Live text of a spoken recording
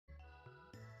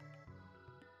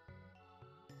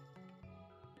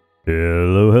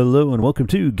Hello, hello, and welcome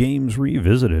to Games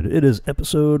Revisited. It is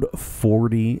episode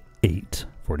 48.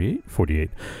 48? 48.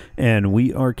 And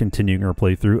we are continuing our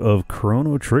playthrough of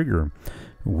Chrono Trigger.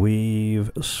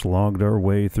 We've slogged our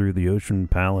way through the Ocean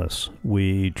Palace.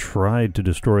 We tried to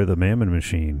destroy the Mammon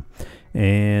Machine,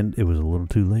 and it was a little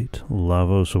too late.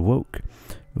 Lavos awoke.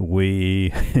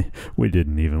 We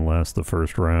didn't even last the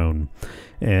first round.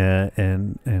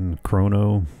 And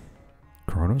Chrono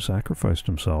sacrificed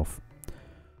himself.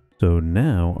 So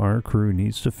now our crew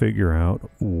needs to figure out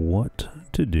what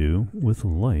to do with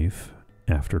life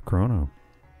after Chrono.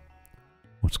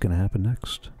 What's going to happen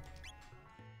next?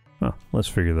 Well, let's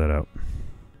figure that out.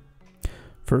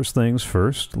 First things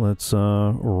first, let's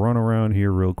run around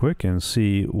here real quick and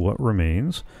see what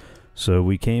remains. So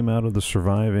we came out of the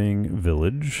surviving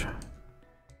village.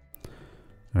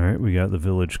 Alright, we got the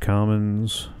village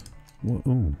commons.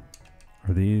 Ooh,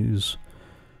 are these...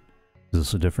 Is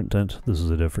this a different tent? This is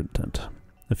a different tent.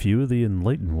 A few of the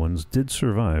enlightened ones did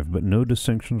survive, but no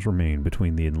distinctions remain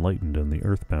between the enlightened and the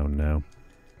earthbound now.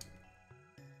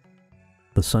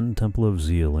 The Sun Temple of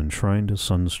Zeal enshrined to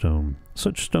sunstone.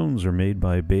 Such stones are made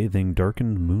by bathing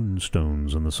darkened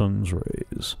moonstones in the sun's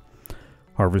rays.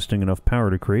 Harvesting enough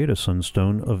power to create a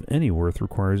sunstone of any worth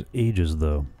requires ages,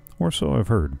 though. Or so I've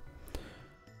heard.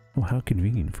 Well, how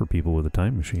convenient for people with a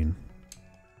time machine.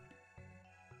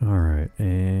 Alright,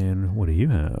 and what do you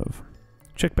have?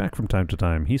 Check back from time to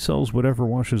time. He sells whatever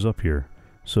washes up here.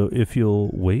 So if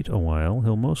you'll wait a while,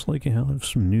 he'll most likely have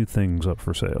some new things up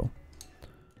for sale.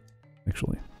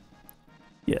 Actually.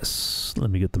 Yes, let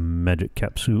me get the magic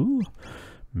capsule.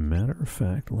 Matter of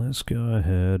fact, let's go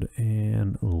ahead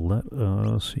and let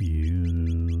us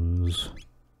use...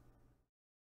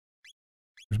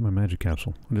 Where's my magic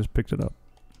capsule? I just picked it up.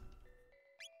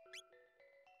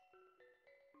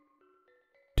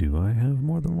 Do I have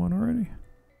more than one already?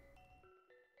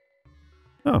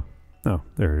 Oh,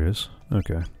 there it is.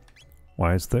 Okay.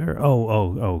 Why is there?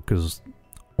 Oh, because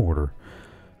order.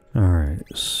 Alright,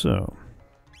 so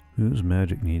whose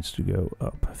magic needs to go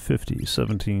up? 50,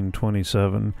 17,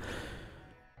 27.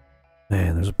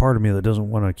 Man, there's a part of me that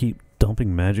doesn't want to keep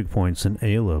dumping magic points in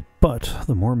Ayla, but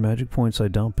the more magic points I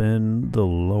dump in, the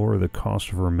lower the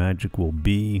cost of her magic will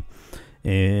be.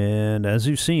 And as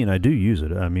you've seen, I do use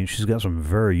it. I mean, she's got some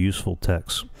very useful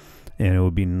techs, and it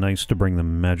would be nice to bring the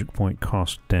magic point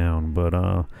cost down. But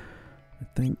I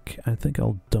think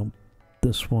I'll dump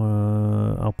this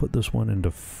one. I'll put this one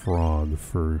into Frog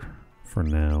for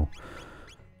now.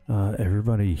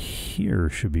 Everybody here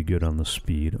should be good on the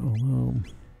speed. Although,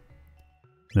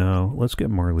 no, let's get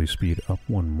Marley's speed up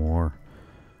one more,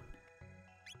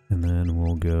 and then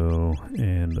we'll go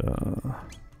and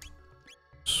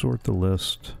sort the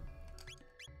list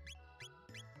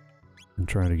and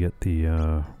try to get the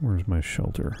where's my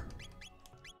shelter?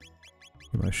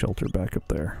 Get my shelter back up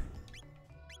there.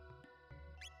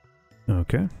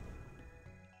 Okay.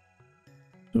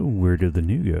 So where did the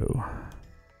new go?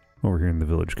 Over here in the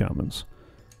village commons,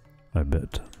 I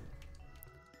bet.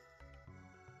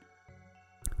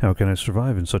 How can I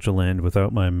survive in such a land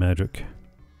without my magic?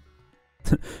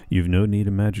 You've no need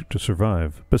of magic to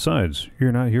survive. Besides,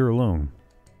 you're not here alone.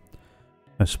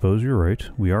 I suppose you're right.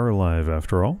 We are alive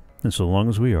after all, and so long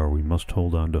as we are, we must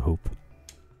hold on to hope.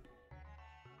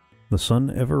 The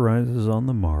sun ever rises on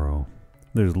the morrow.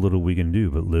 There's little we can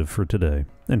do but live for today,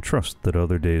 and trust that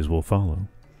other days will follow.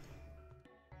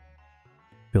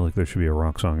 I feel like there should be a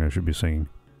rock song I should be singing.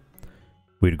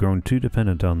 We'd grown too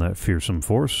dependent on that fearsome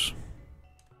force.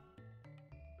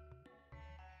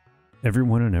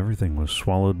 Everyone and everything was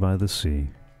swallowed by the sea.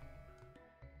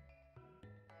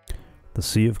 The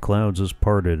sea of clouds is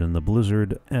parted, and the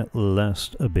blizzard at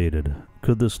last abated.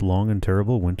 Could this long and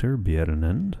terrible winter be at an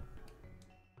end?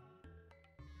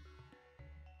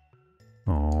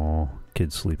 Aw,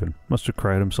 kid sleeping. Must have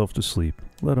cried himself to sleep.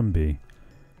 Let him be.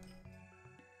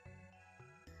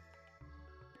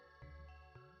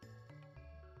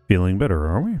 Feeling better,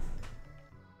 are we?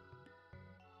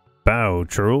 Bow,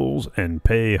 trolls, and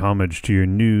pay homage to your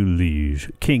new liege,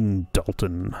 King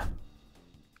Dalton.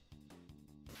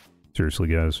 Seriously,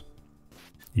 guys,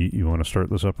 you want to start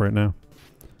this up right now?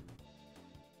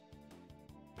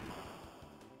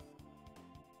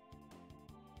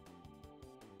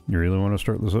 You really want to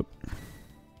start this up?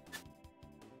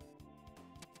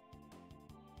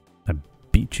 I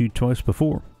beat you twice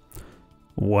before.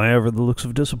 Why ever the looks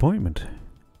of disappointment?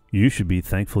 You should be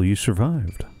thankful you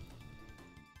survived.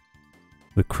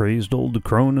 The crazed old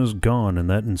crone is gone, and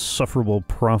that insufferable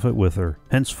prophet with her.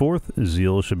 Henceforth,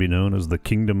 Zeal should be known as the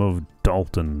Kingdom of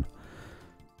Dalton.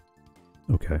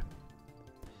 Okay.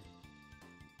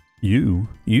 You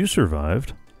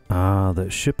survived. Ah,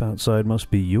 that ship outside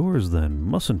must be yours then,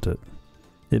 mustn't it?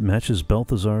 It matches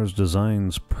Balthazar's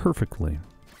designs perfectly.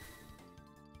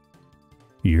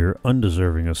 You're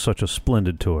undeserving of such a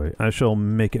splendid toy. I shall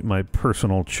make it my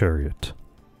personal chariot.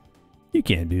 You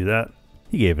can't do that.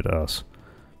 He gave it to us.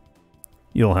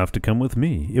 You'll have to come with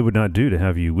me. It would not do to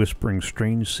have you whispering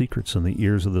strange secrets in the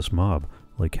ears of this mob,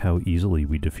 like how easily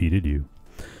we defeated you.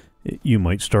 You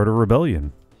might start a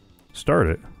rebellion. Start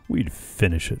it, we'd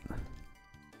finish it.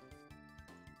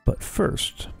 But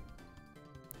first,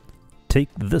 take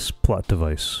this plot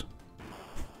device.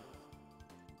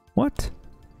 What?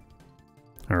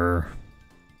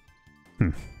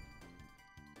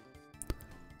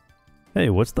 Hey,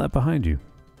 what's that behind you?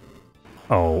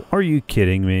 Oh, are you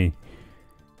kidding me?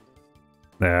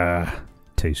 Ah,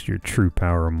 taste your true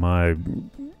power, my...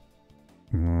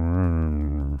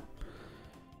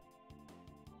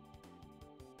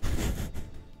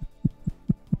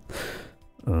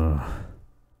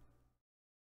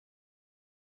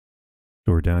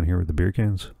 So we're down here with the beer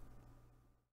cans.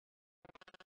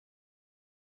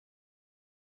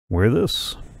 Wear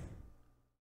this.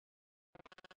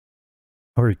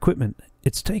 Our equipment,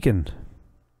 it's taken.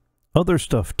 Other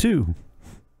stuff too.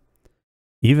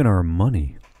 Even our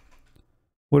money.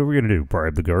 What are we gonna do?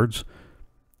 Bribe the guards?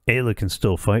 Ayla can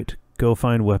still fight. Go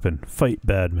find weapon. Fight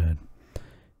bad man.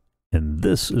 And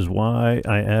this is why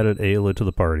I added Ayla to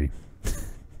the party.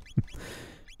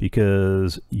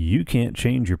 Because you can't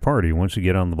change your party once you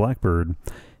get on the Blackbird,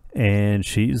 and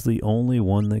she's the only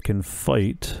one that can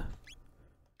fight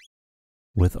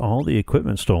with all the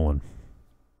equipment stolen.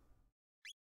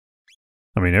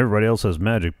 I mean, everybody else has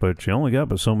magic, but you only got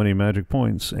but so many magic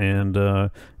points, and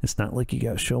it's not like you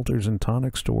got shelters and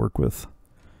tonics to work with.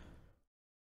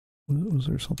 Was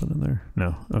there something in there?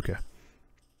 No. Okay.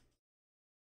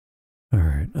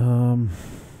 Alright,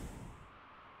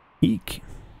 Eek.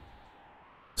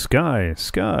 Sky,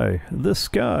 this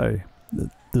sky.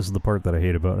 This is the part that I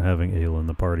hate about having Ayla in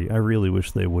the party. I really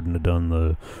wish they wouldn't have done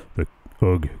the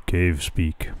Ugh cave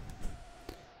speak.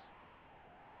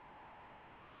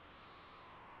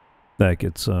 That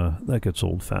gets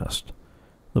old fast.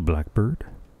 The Blackbird.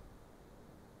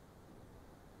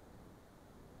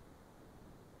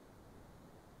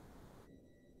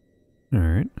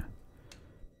 Alright.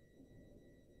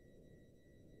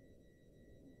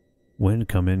 When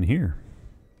come in here?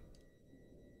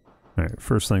 Alright,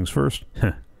 first things first.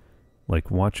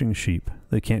 Like watching sheep.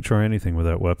 They can't try anything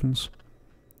without weapons.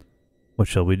 What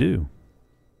shall we do?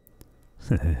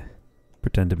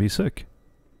 Pretend to be sick.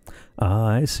 Ah,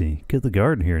 I see. Get the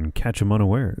guard in here and catch him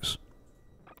unawares.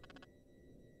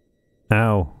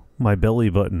 Ow, my belly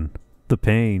button. The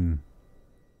pain.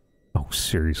 Oh,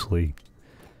 seriously.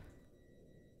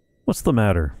 What's the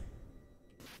matter?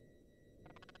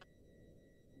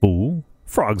 Fool.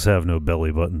 Frogs have no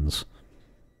belly buttons.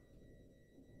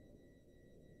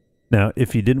 Now,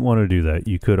 if you didn't want to do that,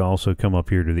 you could also come up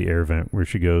here to the air vent where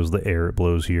she goes, the air it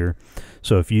blows here.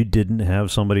 So if you didn't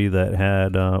have somebody that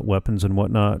had weapons and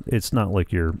whatnot, it's not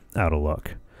like you're out of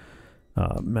luck.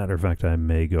 Matter of fact, I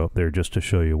may go up there just to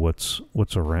show you what's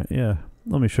around. Yeah,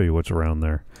 let me show you what's around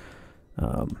there.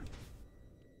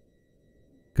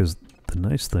 Because the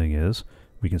nice thing is,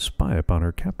 we can spy upon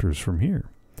our captors from here.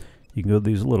 You can go to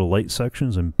these little light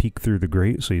sections and peek through the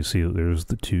grate, so you see that there's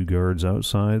the 2 guards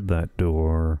outside that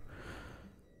door.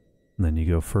 And then you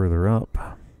go further up.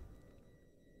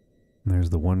 And there's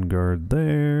the 1 guard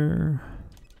there.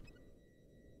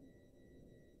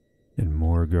 And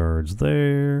more guards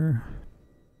there.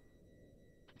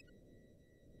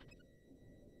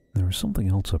 There was something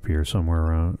else up here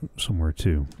somewhere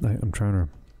too. I'm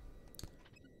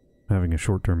having a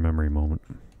short-term memory moment.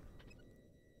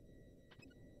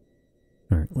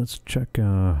 Alright, let's check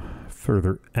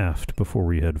further aft before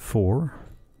we head 4.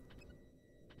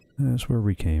 That's where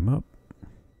we came up.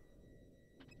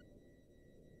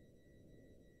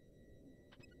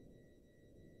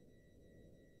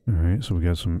 Alright, so we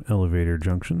got some elevator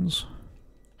junctions.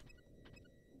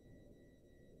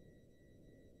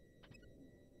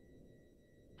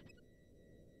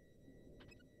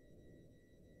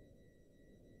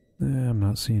 I'm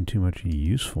not seeing too much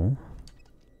useful.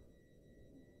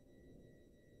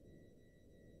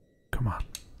 Come on.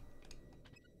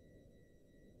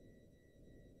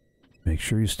 Make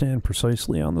sure you stand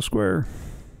precisely on the square.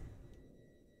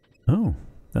 Oh,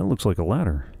 that looks like a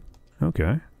ladder.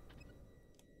 Okay.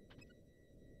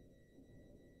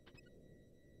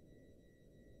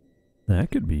 That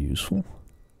could be useful.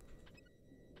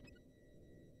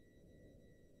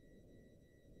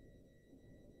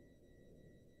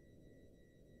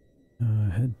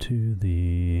 Head to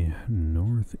the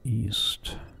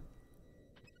northeast.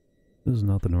 This is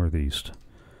not the northeast.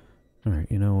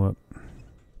 Alright, you know what?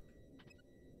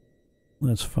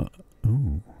 Let's find...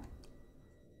 Ooh.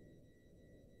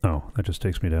 Oh, that just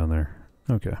takes me down there.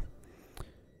 Okay.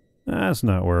 That's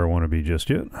not where I want to be just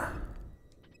yet.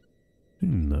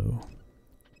 Soon, though.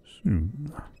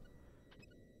 Soon.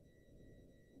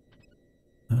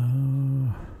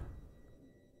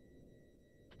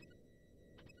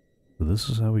 So this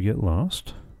is how we get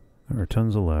lost. There are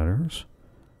tons of ladders.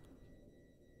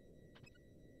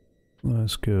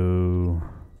 Let's go...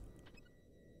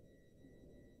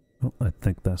 Oh, I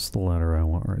think that's the ladder I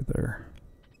want right there.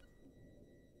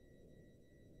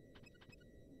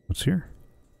 What's here?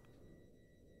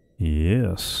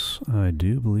 Yes, I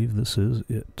do believe this is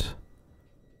it.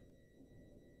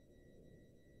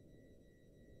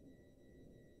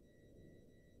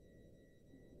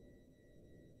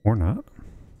 Or not.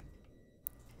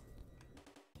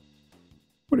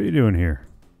 What are you doing here?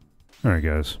 Alright,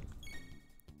 guys.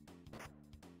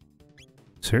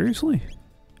 Seriously?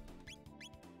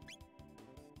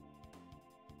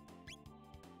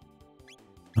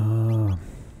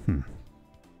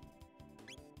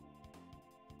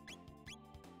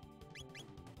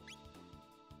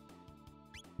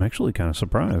 I'm actually kind of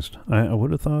surprised. I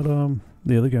would have thought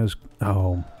the other guys...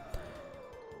 Oh.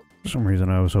 For some reason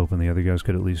I was hoping the other guys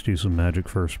could at least use some magic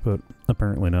first, but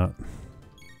apparently not.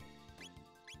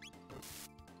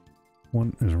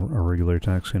 One is a regular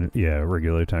attack's gonna... Yeah, a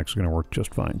regular attack's gonna work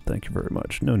just fine. Thank you very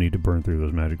much. No need to burn through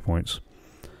those magic points.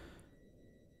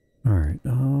 Alright,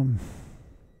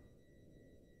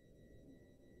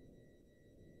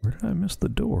 where did I miss the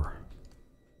door?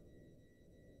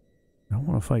 I don't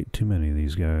want to fight too many of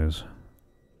these guys.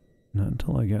 Not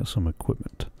until I got some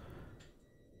equipment.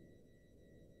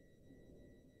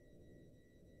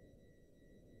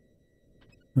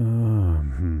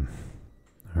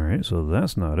 Alright, so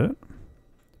that's not it.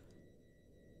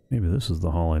 Maybe this is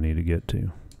the hall I need to get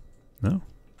to. No?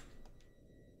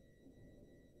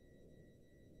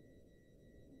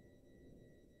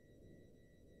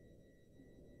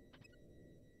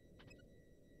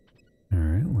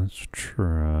 Alright, let's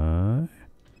try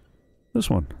this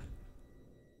one.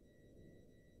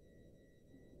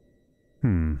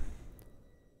 I'm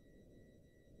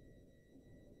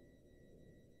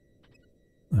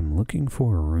looking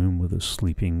for a room with a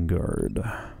sleeping guard.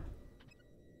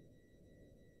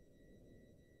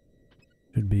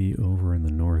 Should be over in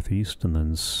the northeast and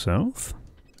then south.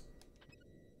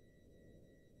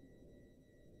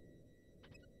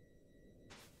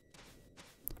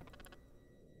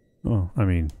 Well, I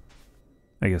mean,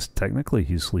 I guess technically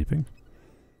he's sleeping.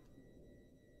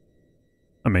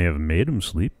 I may have made him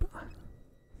sleep.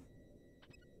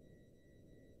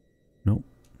 Nope.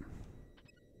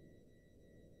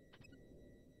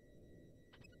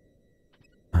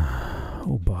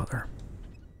 Oh, bother.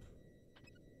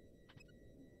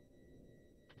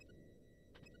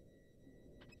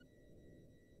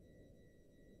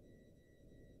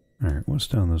 Alright, what's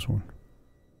down this one?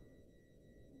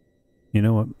 You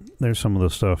know what? There's some of the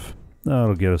stuff.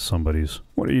 That'll get us somebody's.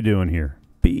 What are you doing here?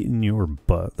 Beating your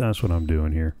butt. That's what I'm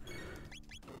doing here.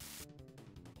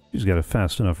 She's got a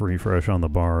fast enough refresh on the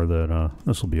bar that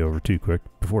this will be over too quick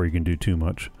before you can do too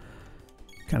much.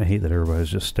 Kind of hate that everybody's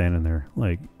just standing there.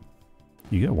 Like,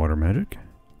 you got water magic?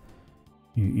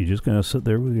 You just gonna sit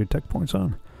there with your tech points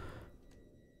on?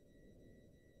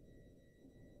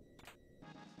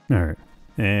 Alright.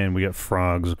 And we got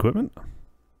Frog's equipment.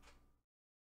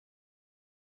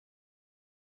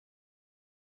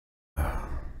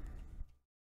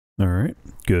 Alright,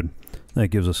 good. That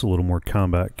gives us a little more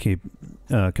combat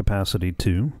capacity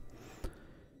too.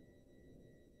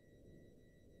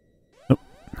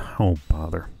 Oh,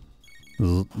 bother.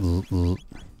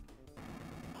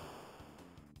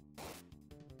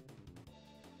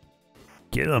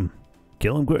 Get him!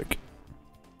 Kill him quick!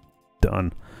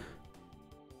 Done.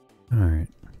 Alright.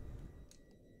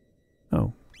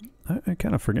 Oh, I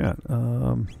kind of forgot.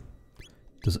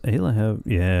 Does Ayla have...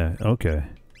 Yeah, okay.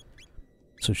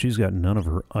 So she's got none of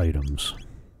her items.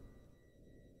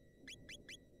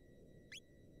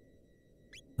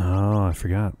 Oh, I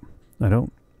forgot. I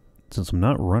don't... Since I'm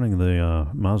not running the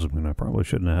Mazepin, I probably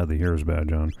shouldn't have had the hero's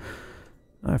badge on.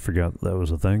 I forgot that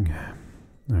was a thing.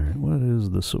 Alright, what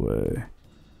is this way?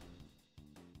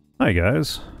 Hi,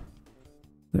 guys.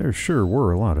 There sure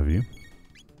were a lot of you.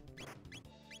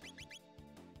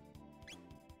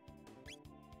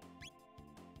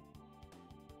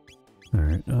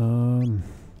 Alright,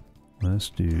 let's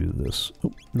do this.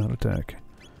 Oh, not attack.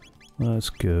 Let's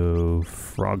go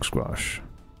frog squash.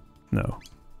 No.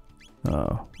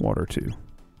 Water 2.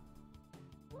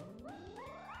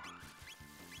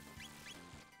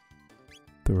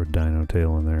 Throw a dino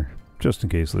tail in there, just in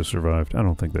case they survived. I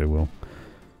don't think they will.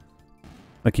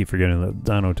 I keep forgetting that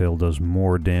dino tail does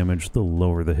more damage the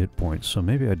lower the hit points, so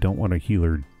maybe I don't want a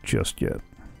healer just yet.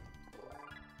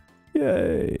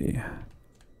 Yay!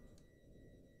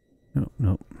 No,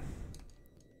 no.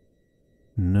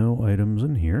 No items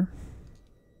in here.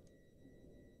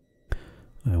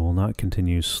 I will not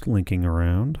continue slinking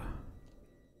around.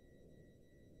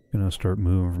 Gonna start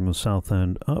moving from the south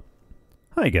end up.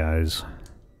 Hi guys.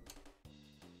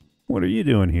 What are you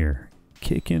doing here?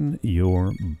 Kicking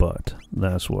your butt.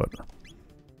 That's what.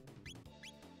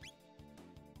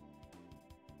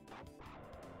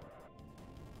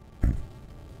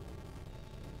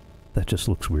 That just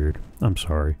looks weird. I'm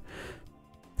sorry.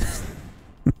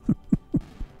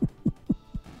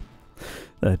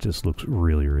 That just looks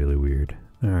really, really weird.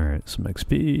 Alright, some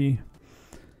XP.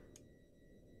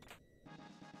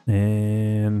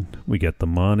 And we get the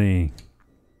money.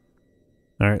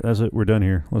 Alright, that's it. We're done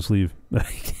here. Let's leave.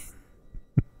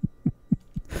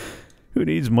 Who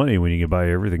needs money when you can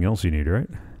buy everything else you need, right?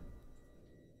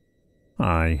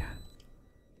 Hi.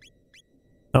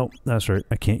 Oh, that's right.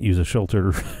 I can't use a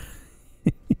shelter.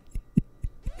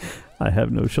 I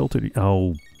have no shelter.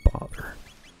 Oh, bother.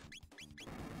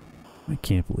 I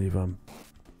can't believe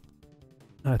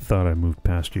I thought I moved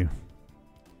past you.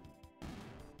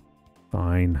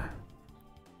 Fine.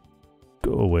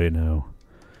 Go away now.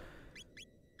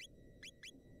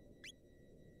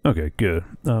 Okay, good.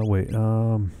 Wait,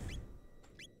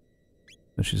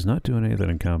 she's not doing anything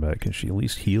in combat. Can she at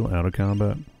least heal out of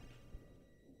combat?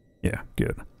 Yeah,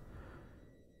 good.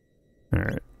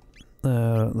 Alright.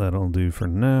 That'll do for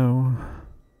now.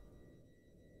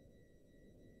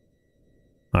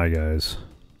 Hi guys.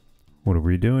 What are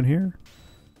we doing here?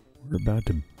 We're about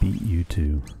to beat you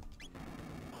two.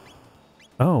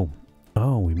 Oh!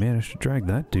 Oh, we managed to drag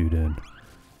that dude in.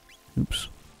 Oops.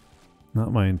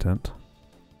 Not my intent.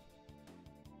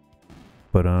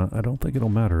 But I don't think it'll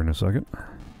matter in a second.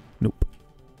 Nope.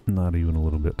 Not even a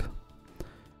little bit.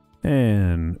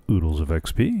 And oodles of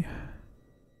XP.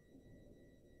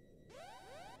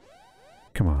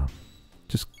 Come on.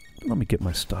 Just let me get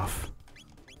my stuff.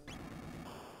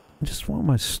 I just want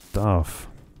my stuff.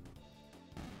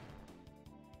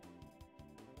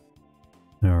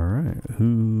 Alright,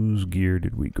 whose gear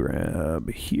did we grab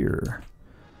here?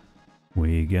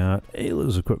 We got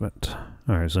Ayla's equipment.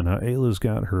 Alright, so now Ayla's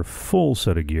got her full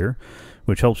set of gear,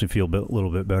 which helps me feel a little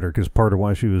bit better, because part of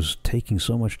why she was taking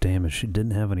so much damage, she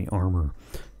didn't have any armor.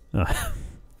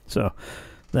 So,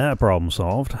 that problem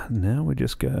solved. Now we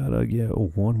just gotta get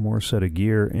one more set of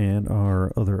gear and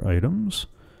our other items.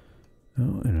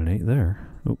 Oh, and it ain't there.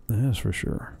 Oh, that's for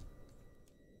sure.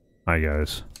 Hi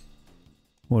guys.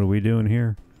 What are we doing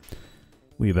here?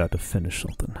 We about to finish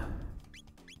something.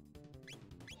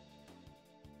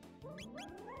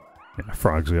 Yeah,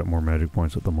 Frog's got more magic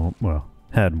points at the moment. Well,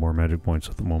 had more magic points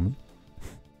at the moment.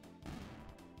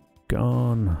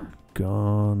 Gone.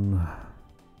 Gone.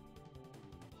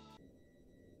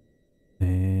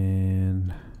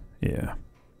 And... yeah.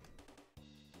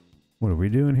 What are we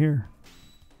doing here?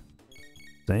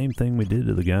 Same thing we did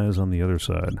to the guys on the other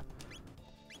side.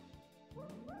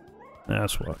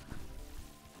 That's what.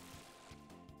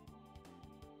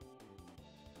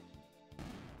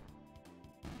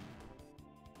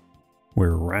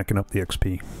 We're racking up the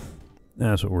XP.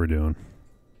 That's what we're doing.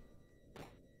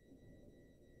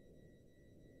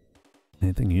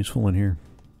 Anything useful in here?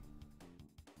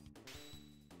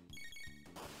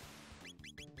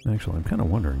 Actually, I'm kind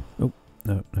of wondering. Oh,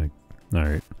 no,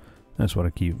 alright. That's what I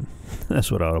keep.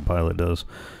 That's what autopilot does.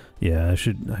 Yeah, I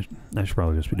should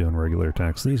probably just be doing regular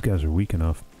attacks. These guys are weak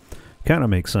enough. Kind of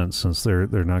makes sense since they're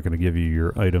not going to give you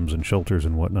your items and shelters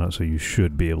and whatnot, so you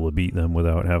should be able to beat them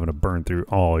without having to burn through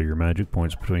all your magic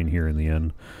points between here and the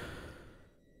end.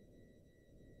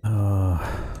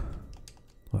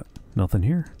 What? Nothing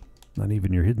here? Not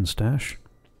even your hidden stash?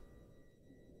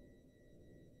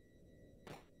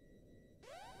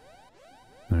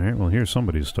 Alright, well here's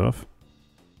somebody's stuff.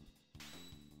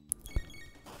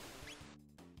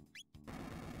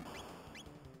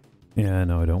 Yeah,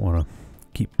 no, I don't want to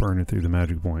keep burning through the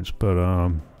magic points, but I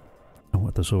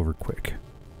want this over quick.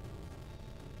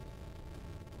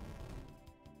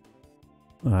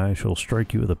 I shall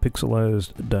strike you with a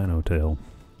pixelized dino tail.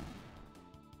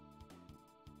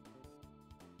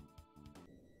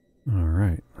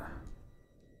 Alright.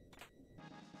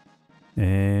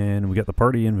 And we got the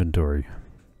party inventory.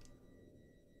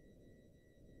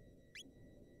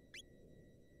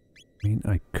 I mean,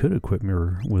 I could equip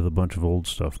her with a bunch of old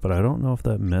stuff, but I don't know if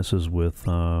that messes with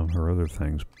her other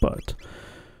things. But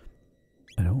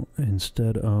I don't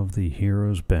instead of the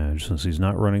hero's badge, since he's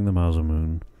not running the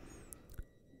Masamune.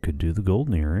 Could do the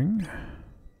golden earring.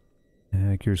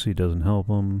 Accuracy doesn't help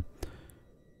him.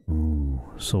 Ooh,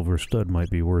 silver stud might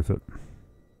be worth it.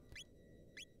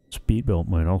 Speed belt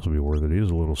might also be worth it. He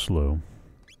is a little slow.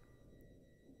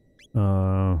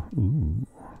 Ooh,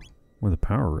 with a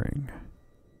power ring.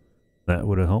 That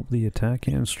would have helped the attack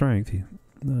and strength.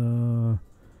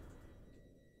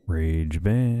 Rage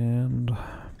band.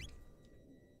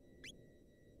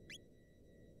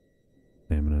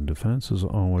 Stamina and defense is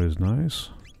always nice.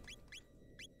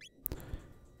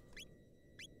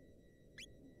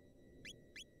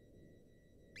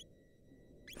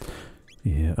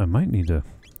 Yeah, I might need to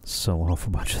sell off a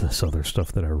bunch of this other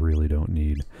stuff that I really don't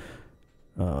need.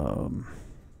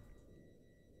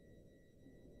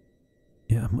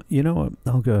 Yeah, you know what?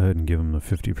 I'll go ahead and give him a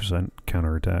 50%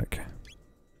 counterattack.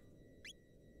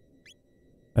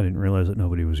 I didn't realize that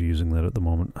nobody was using that at the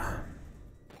moment.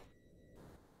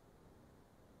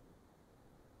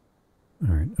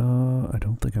 Alright, I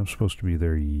don't think I'm supposed to be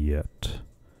there yet.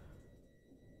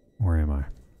 Where am I?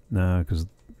 Nah, because...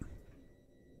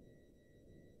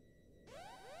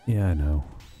 Yeah, I know.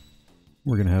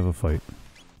 We're gonna have a fight.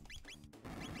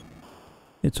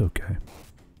 It's okay.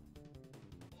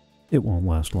 It won't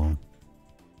last long.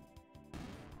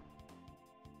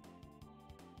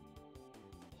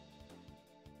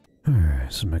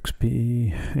 Alright, some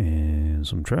XP and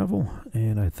some travel,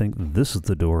 and I think this is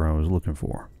the door I was looking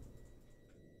for.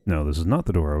 No, this is not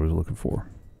the door I was looking for.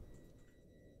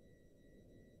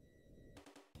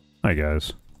 Hi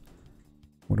guys.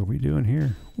 What are we doing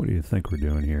here? What do you think we're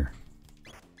doing here?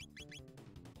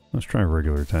 Let's try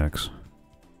regular attacks.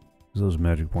 Those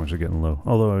magic points are getting low.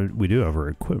 Although we do have our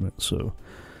equipment, so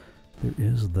there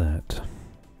is that.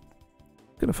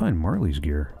 Gotta find Marley's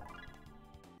gear.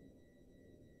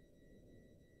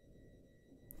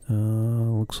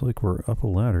 Looks like we're up a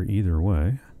ladder either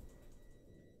way.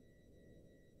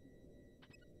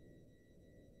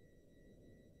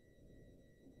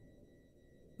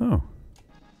 Oh.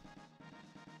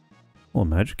 Well, a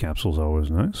magic capsule's always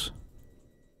nice.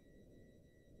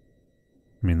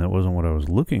 I mean, that wasn't what I was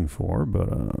looking for, but,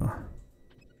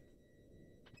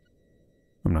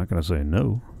 I'm not gonna say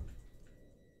no.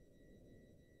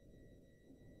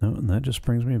 No, and that just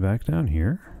brings me back down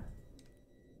here.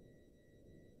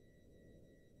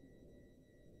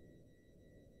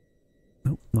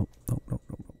 Nope, nope, nope, nope,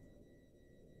 nope, nope.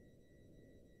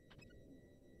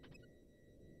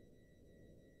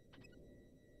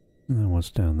 And then what's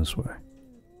down this way?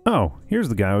 Oh, here's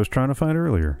the guy I was trying to find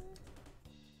earlier.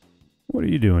 What are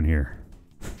you doing here?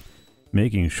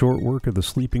 Making short work of the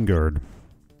sleeping guard.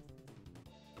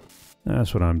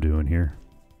 That's what I'm doing here.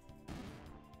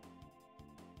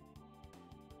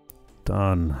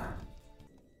 Done.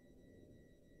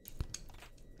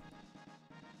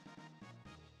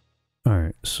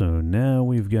 Alright, so now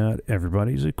we've got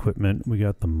everybody's equipment. We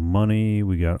got the money.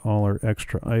 We got all our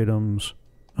extra items.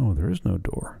 Oh, there is no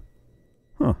door.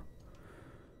 Huh.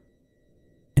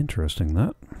 Interesting,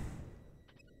 that.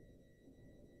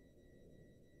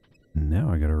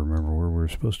 Now I gotta remember where we're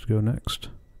supposed to go next.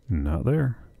 Not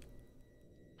there.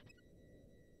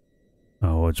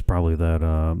 Oh, it's probably that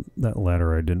that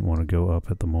ladder I didn't want to go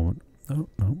up at the moment. Oh,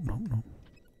 no, no, no.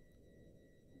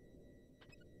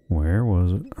 Where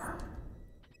was it?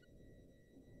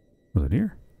 Was it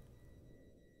here?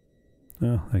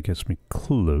 Oh, that gets me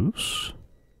close.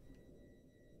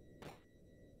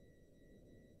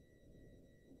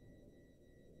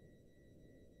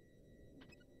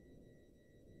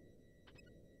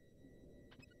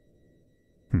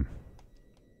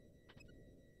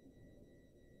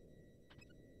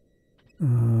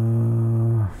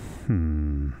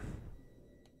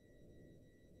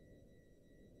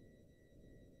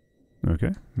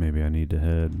 Okay, maybe I need to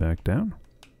head back down.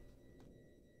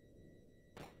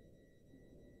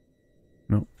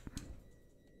 Nope.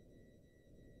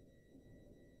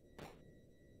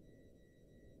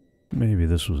 Maybe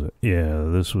this was it. Yeah,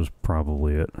 this was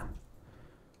probably it.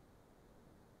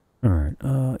 Alright,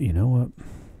 you know what?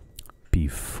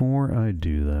 Before I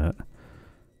do that,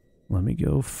 let me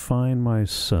go find my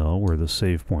cell where the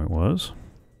save point was.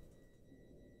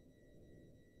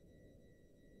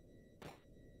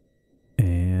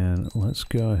 And let's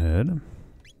go ahead.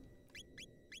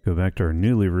 Go back to our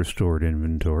newly restored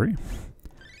inventory.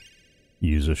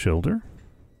 Use a shelter.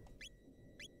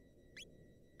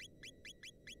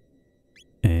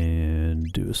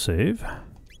 And do a save.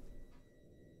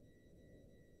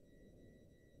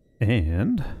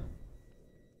 And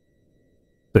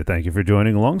say thank you for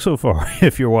joining along so far.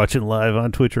 If you're watching live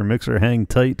on Twitch or Mixer, hang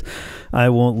tight. I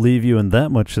won't leave you in that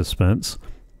much suspense.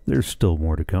 there's still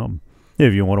more to come.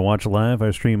 If you want to watch live,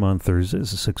 I stream on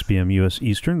Thursdays at 6 p.m. U.S.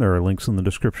 Eastern. There are links in the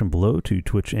description below to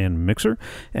Twitch and Mixer.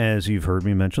 As you've heard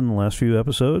me mention in the last few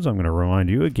episodes, I'm going to remind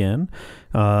you again,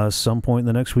 some point in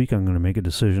the next week, I'm going to make a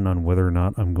decision on whether or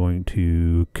not I'm going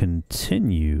to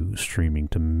continue streaming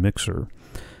to Mixer.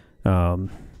 I'll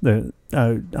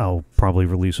probably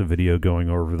release a video going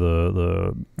over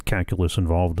the calculus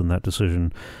involved in that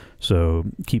decision. So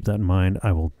keep that in mind.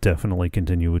 I will definitely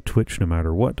continue with Twitch no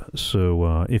matter what.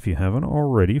 So if you haven't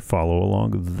already, follow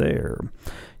along there.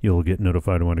 You'll get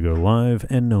notified when I go live,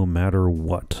 and no matter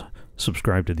what,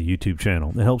 subscribe to the YouTube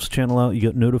channel. It helps the channel out. You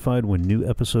get notified when new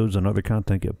episodes and other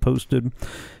content get posted.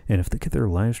 And if they get their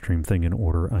live stream thing in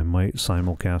order, I might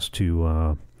simulcast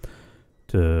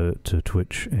to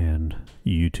Twitch and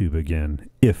YouTube again,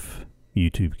 if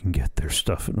YouTube can get their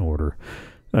stuff in order.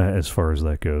 As far as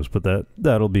that goes, but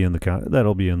that'll be in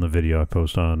the video I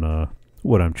post on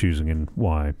what I'm choosing and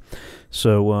why.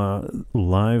 So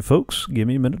live folks, give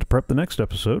me a minute to prep the next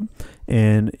episode,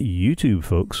 and YouTube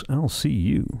folks, I'll see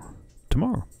you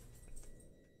tomorrow.